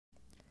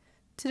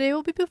Today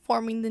we'll be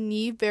performing the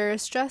knee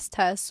varus stress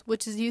test,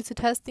 which is used to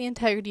test the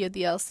integrity of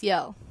the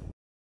LCL.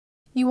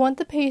 You want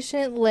the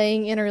patient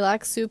laying in a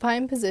relaxed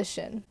supine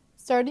position.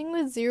 Starting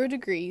with 0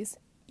 degrees,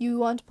 you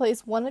want to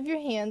place one of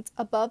your hands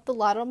above the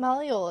lateral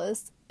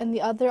malleolus and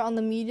the other on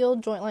the medial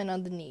joint line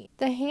of the knee.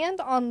 The hand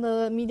on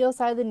the medial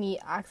side of the knee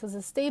acts as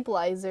a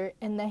stabilizer,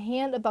 and the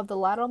hand above the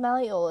lateral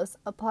malleolus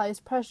applies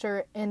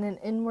pressure in an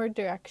inward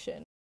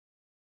direction.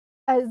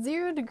 At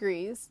 0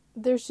 degrees,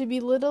 there should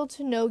be little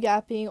to no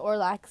gapping or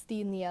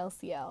laxity in the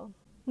LCL.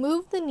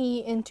 Move the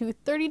knee into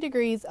 30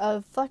 degrees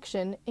of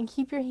flexion and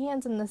keep your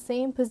hands in the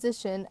same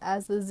position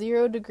as the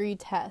 0 degree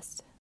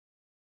test.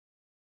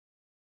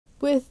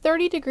 With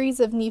 30 degrees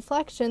of knee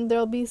flexion, there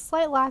will be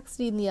slight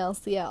laxity in the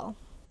LCL.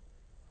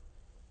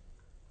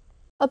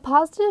 A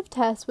positive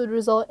test would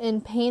result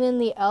in pain in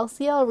the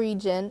LCL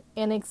region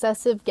and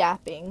excessive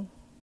gapping.